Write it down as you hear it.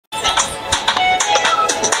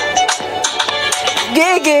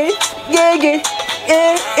gege,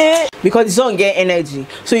 gege, because the song get energy,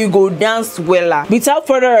 so you go dance well. Without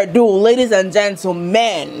further ado, ladies and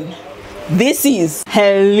gentlemen, this is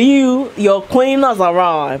Hello, your queen has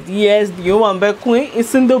arrived. Yes, the Owanbe Queen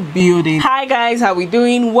is in the building. Hi guys, how we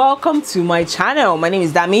doing? Welcome to my channel. My name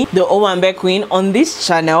is Damie, the Owanbe Queen. On this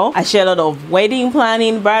channel, I share a lot of wedding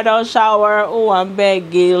planning, bridal shower, Owanbe,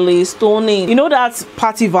 gele, stoning. You know that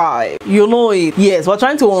party vibe? You know it. Yes, we're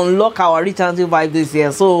trying to unlock our rich auntie vibe this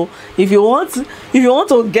year. So if you want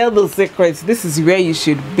to get the secrets, this is where you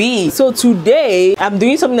should be. So today, I'm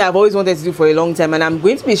doing something I've always wanted to do for a long time, and I'm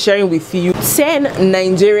going to be sharing with you 10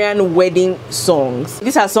 Nigerian wedding songs.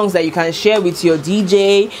 These are songs that you can share with your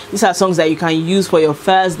DJ. These are songs that you can use for your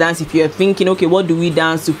first dance. If you're thinking, okay, what do we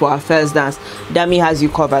dance to for our first dance? Damie has you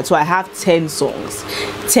covered. So I have 10 songs,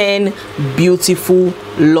 10 beautiful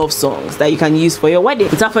love songs that you can use for your wedding.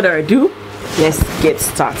 Without further ado, let's get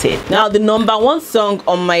started. Now, the number one song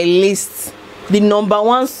on my list, the number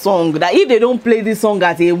one song that if they don't play this song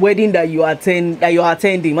at a wedding that you are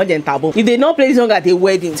attending, not in taboo. If they don't play this song at a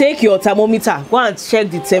wedding, take your thermometer, go and check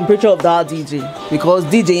the temperature of that DJ, because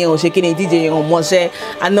DJ on shaking a DJ on Moshe.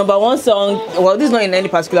 And number one song, well, this is not in any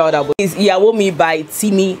particular order, but is Iyawo Mi by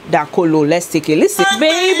Damie Alabi. Let's take a listen.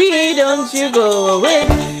 Baby, don't you go away.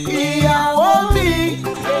 Iyawo Mi,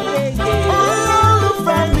 all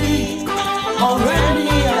from me, already.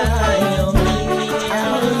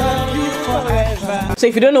 So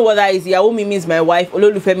if you don't know what that is, Iyawo Mi means my wife,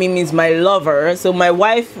 Ololufemi means my lover. So my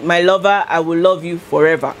wife, my lover, I will love you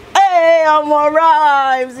forever. Hey, I'm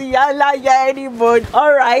alright.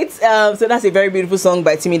 Alright, so that's a very beautiful song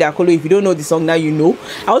by Damie Alabi. If you don't know the song, now you know.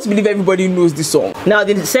 I want to believe everybody knows the song. Now,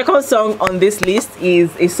 the second song on this list is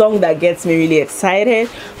a song that gets me really excited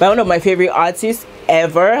by one of my favorite artists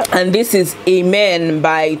ever, and this is Amen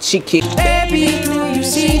by Chike. Baby, do you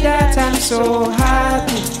see that I'm so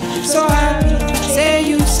happy, so happy? Say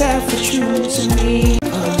you said for true to me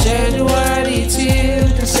from January till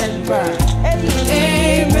December.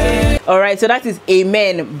 Amen. Alright, so that is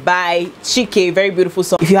Amen by Chike. Very beautiful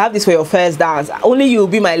song. If you have this for your first dance, only you will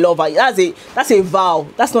be my lover. That's a vow.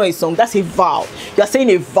 That's not a song, that's a vow. You are saying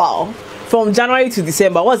a vow from January to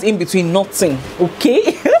December. What's in between? Nothing.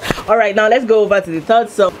 Okay. Alright, now let's go over to the third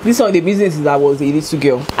song. This song, the business is I was a little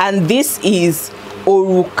girl, and this is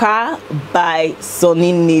Oruka by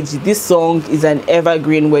Sunny Neji. This song is an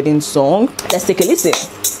evergreen wedding song. Let's take a listen.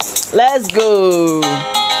 Let's go.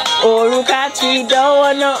 Oruka ti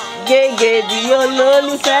dawono gege bi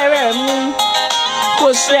ololu fere mu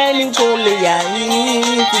ko seni ko le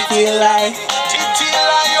yayin titi lai.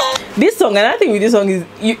 This song, another thing with this song is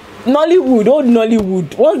Nollywood, old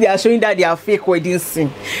Nollywood, once they are showing that they are fake wedding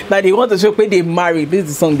scene, that they want to show when they married, this is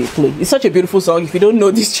the song they play. It's such a beautiful song. If you don't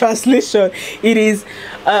know this translation, it is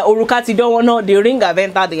Oruka ti dawono, the ring have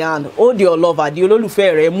entered the hand. Hold your lover, the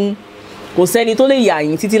ololufe re mu ko seni to le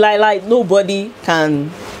yayin titi lai. Nobody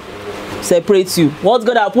can separate you. What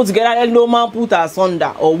God has put together, no man put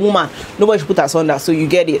asunder, or woman, nobody should put asunder. So you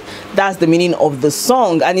get it. That's the meaning of the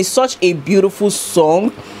song, and it's such a beautiful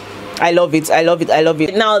song. I love it. I love it. I love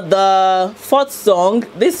it. Now the fourth song,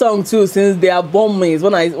 this song too, since they are born me, is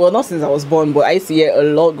well, not since I was born, but I see it a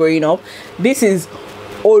lot growing up. This is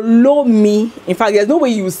Olomi. In fact, there's no way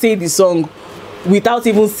you say the song without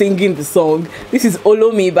even singing the song. This is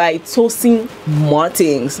Olomi by Tosin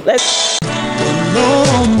Martins. Let's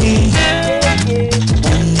Olomi.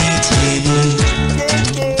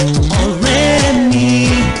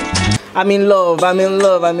 I'm in love, I'm in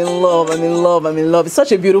love, I'm in love, I'm in love, I'm in love. It's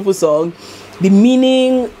such a beautiful song. The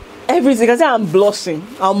meaning, everything. I say I'm blushing.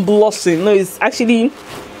 I'm blushing. No, it's actually,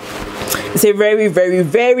 it's a very, very,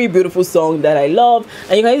 very beautiful song that I love.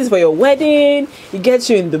 And you can use it for your wedding. It gets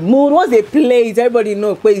you in the mood. Once they play it, everybody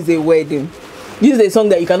knows it is a wedding. Use a song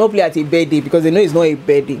that you cannot play at a birthday because they know it's not a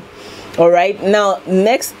birthday. Alright, now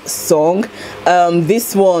next song.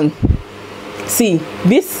 This one. See,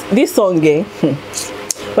 this song,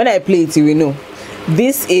 when I play it, you will know.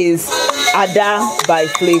 This is Ada by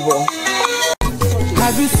Flavor.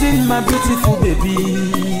 Have you seen my beautiful baby?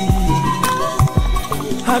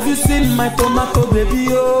 Have you seen my tomato baby?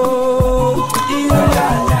 Oh,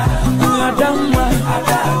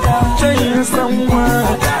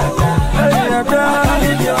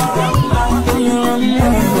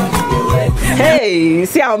 hey,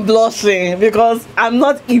 see, I'm blushing because I'm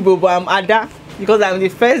not Igbo, but I'm Ada, because I'm the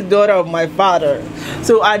first daughter of my father.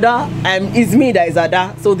 So Ada, it's me that is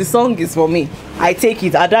Ada. So the song is for me. I take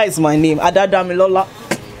it. Ada is my name. Ada Damilola.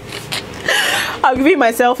 I'm giving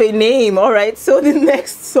myself a name. All right. So the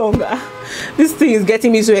next song, this thing is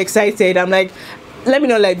getting me so excited. I'm like, let me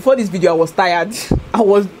know, like, before this video I was tired.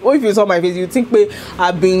 If you saw my face, you think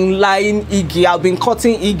I've been lying Iggy, I've been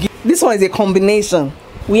cutting Iggy. This one is a combination.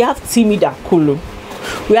 We have Damie Alabi,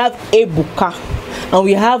 we have Ebuka, and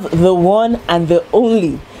we have the one and the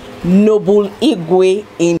only Noble Igwe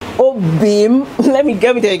in Obim. Let me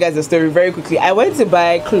tell you guys a story very quickly. I went to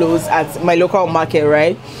buy clothes at my local market,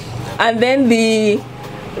 right? And then the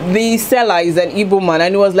seller is an Igbo man,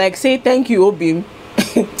 and he was like, say thank you, Obim.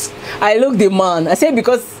 I looked the man. I said,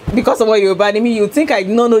 because of what you're buying me, you think I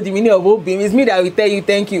do not know the meaning of Obim. It's me that will tell you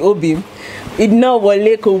thank you, Obim. It no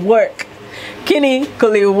will could work. Kini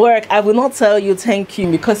could work. I will not tell you thank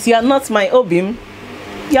you because you are not my Obim.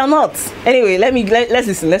 You're not. Anyway,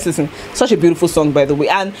 let's listen. Such a beautiful song, by the way.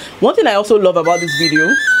 And one thing I also love about this video,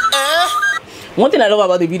 one thing I love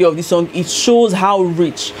about the video of this song, it shows how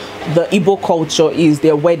rich the Igbo culture is.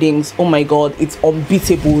 Their weddings, oh my god, it's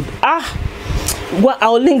unbeatable. Well,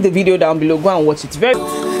 I'll link the video down below. Go and watch it. Very.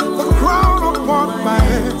 The crown upon my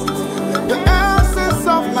head, the essence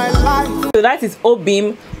of my life. So that is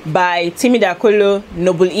Obim by Damie Alabi,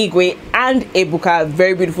 Noble Igwe, and Ebuka.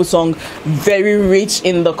 Very beautiful song, very rich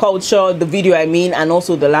in the culture, the video I mean, and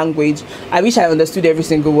also the language. I wish I understood every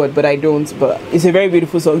single word, but I don't. But it's a very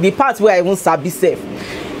beautiful song. The part where I won't sabi safe,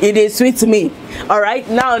 it is sweet to me. All right,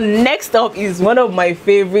 now next up is one of my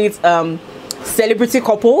favorite celebrity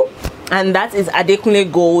couple, and that is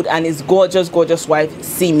Adekunle Gold and his gorgeous wife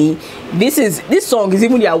Simi. This song is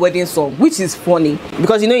even their wedding song, which is funny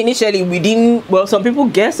because, you know, initially we didn't, well, some people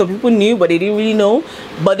guessed, some people knew, but they didn't really know.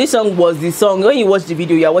 But this song was the song. When you watch the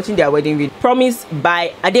video, you are watching their wedding video. Promise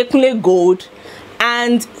by Adekunle Gold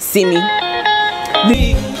and Simi.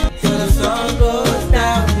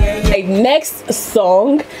 Next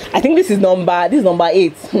song, I think this is number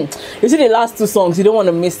 8. You see the last two songs, you don't want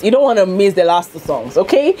to miss the last two songs.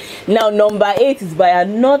 Okay, now number 8 is by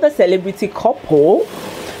another celebrity couple,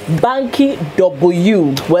 Banky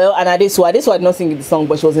W. Well, and this one did not sing the song,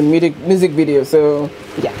 but she was in music video. So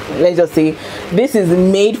yeah, let's just say this is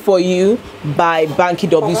Made For You by Banky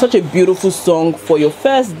W. Such a beautiful song for your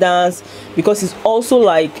first dance, because it's also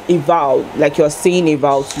like a vow, like you're saying a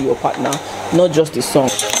vow to your partner, not just a song.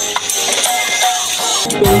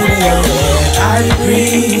 I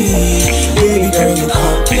agree, baby girl, you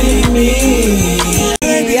complete me.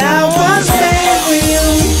 Baby, I was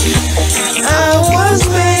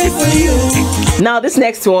made for you. Now this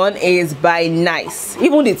next one is by Nice.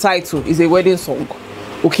 Even the title is a wedding song,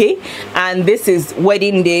 okay? And this is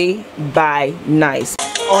Wedding Day by Nice.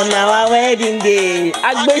 On our wedding day,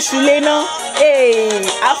 Agbeshulena, hey,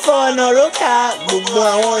 Afonoroka, gbogbo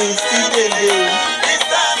àwọn ìsídèdè.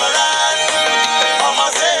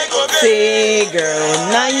 Say, girl,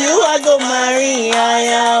 now you are go marry,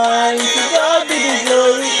 I to God be the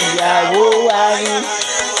glory,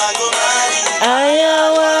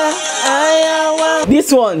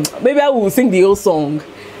 This one, maybe I will sing the whole song.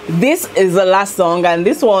 This is the last song, and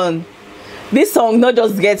this song not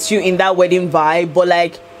just gets you in that wedding vibe, but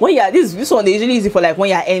like when you're this one, they usually use it for like when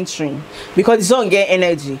you're entering, because the song get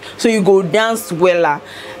energy, so you go dance well.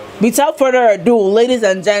 Without further ado, ladies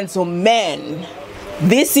and gentlemen,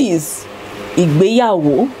 this is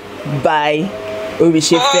Igbeyawo by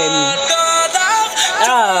Orishefemi.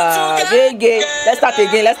 Let's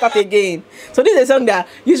start again. So this is a song that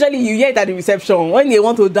usually you hear it at the reception when they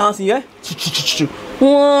want to dance. Yeah.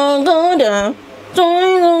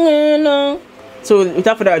 So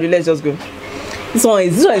without further ado, let's just go. This one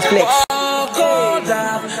is flex.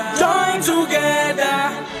 Join together,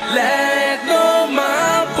 let no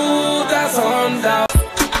man put us under.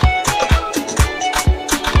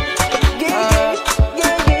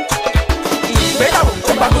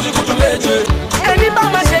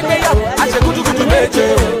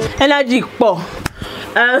 Energy po.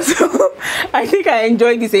 So I think I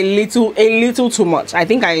enjoyed this a little too much.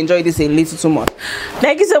 Thank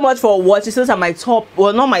you so much for watching. Those are my top,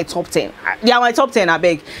 well, not my top 10. They are my top 10. I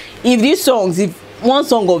beg. If one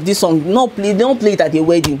song of this song don't play it at your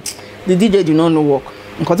wedding, the DJ do not know work.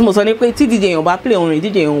 Because DJ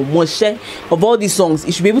of all these songs,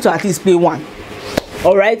 you should be able to at least play one.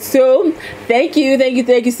 All right, so thank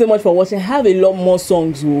you so much for watching. I have a lot more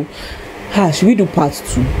songs. Should we do part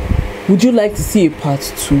 2? Would you like to see a part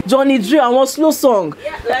 2? Johnny Dre, I want slow song.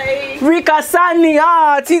 Yeah, like Rika Sani,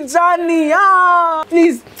 Tijani,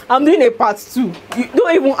 please, I'm doing a part 2. You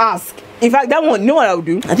don't even ask. In fact, that one, you know what I'll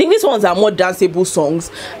do? I think these ones are more danceable songs.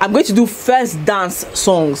 I'm going to do first dance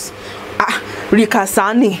songs. Rika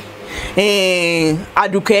Sani,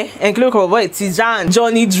 Aduke, and Tijan,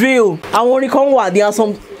 Johnny Drill. I want to come what there are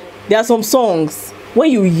some songs when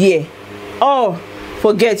you hear, oh,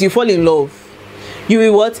 forget, you fall in love. You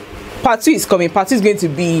will what? Part 2 is coming. Part 2 is going to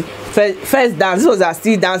be first dance. Those are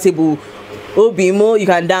still danceable. Obimo, you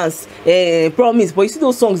can dance. Promise. But you see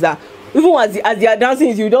those songs that even as they are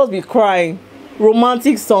dancing, you just be crying.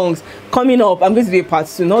 Romantic songs coming up. I'm going to be a part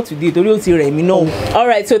 2, not today. All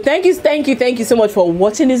right, so thank you so much for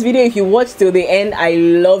watching this video. If you watched till the end, I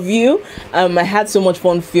love you. I had so much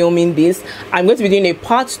fun filming this. I'm going to be doing a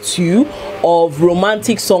part 2 of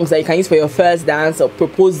romantic songs that you can use for your first dance or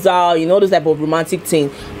proposal, you know, those type of romantic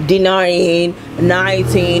things, dinnering,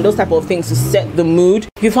 nighting, those type of things to set the mood.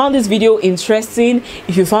 If you found this video interesting,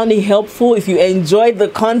 if you found it helpful, if you enjoyed the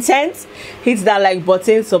content, hit that like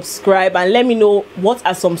button, subscribe, and let me know what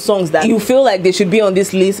are some songs that you feel like they should be on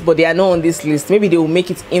this list but they are not on this list. Maybe they will make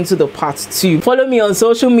it into the part 2. Follow me on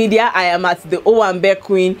social media. I am at the Owanbe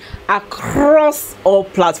Queen across all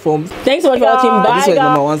platforms. Thanks so much for watching. Bye. This was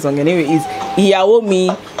number 1 song anyway. Is Iyawo Mi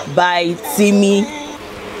by Damie.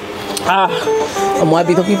 I've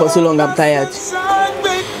been talking for so long, I'm tired.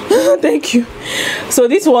 Thank you. So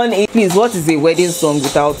this one is, please, what is a wedding song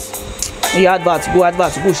without the advert? Go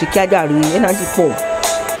shikagaru energy pop.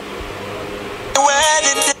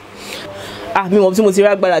 I'm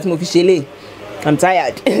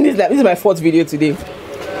tired. This is my 4th video today.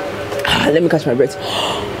 Let me catch my breath.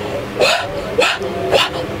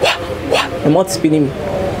 I'm not spinning.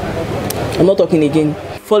 I'm not talking again.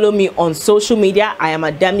 Follow me on social media. I am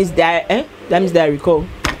at Damie's Diary. Damie's Diary. Call.